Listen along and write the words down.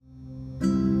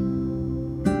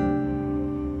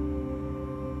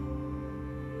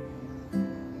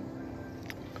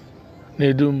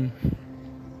Nedum.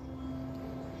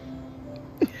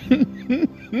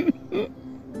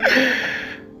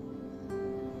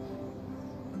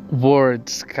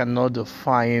 Words cannot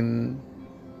define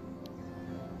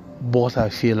what I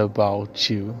feel about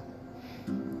you.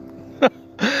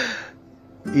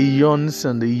 Eons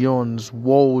and eons,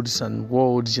 worlds and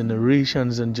worlds,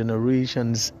 generations and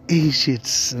generations,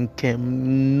 ages and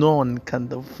came, none can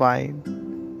define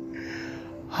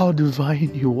how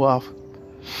divine you are.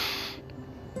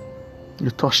 You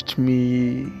touched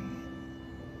me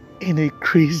in the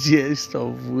craziest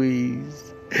of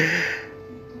ways.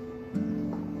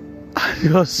 And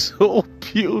you're so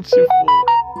beautiful.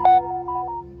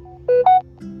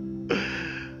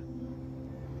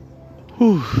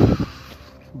 Whew.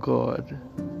 God.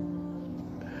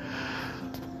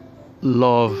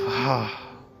 Love.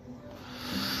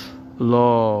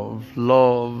 Love,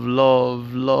 love,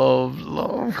 love, love,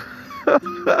 love.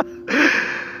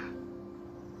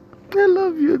 I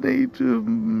love you,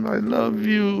 Natum. I love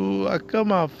you. I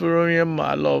come out from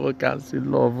my love. I can't say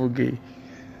love again.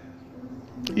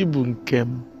 Ibun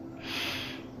Kem.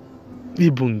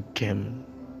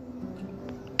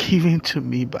 Given to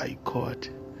me by God.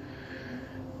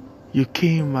 You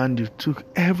came and you took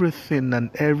everything and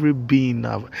every being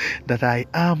that I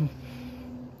am.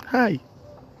 Hi.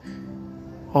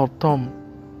 Otom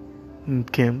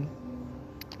Nkem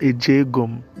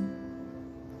Ejegom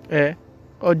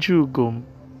Ojugom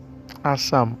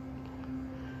Asam.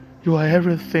 You are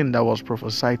everything that was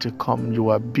prophesied to come. You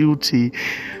are beauty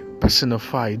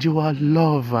personified. You are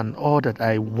love and all that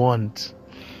I want.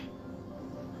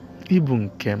 Ibun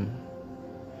Kem.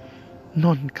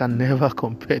 None can never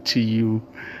compare to you.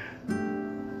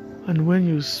 And when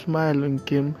you smile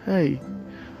Nkem, hey,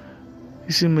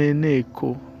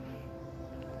 Isimeneko.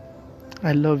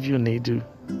 I love you, Nedu.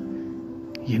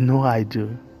 You know I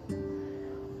do.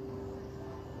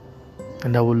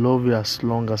 And I will love you as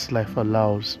long as life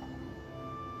allows.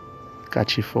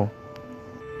 Catch you for.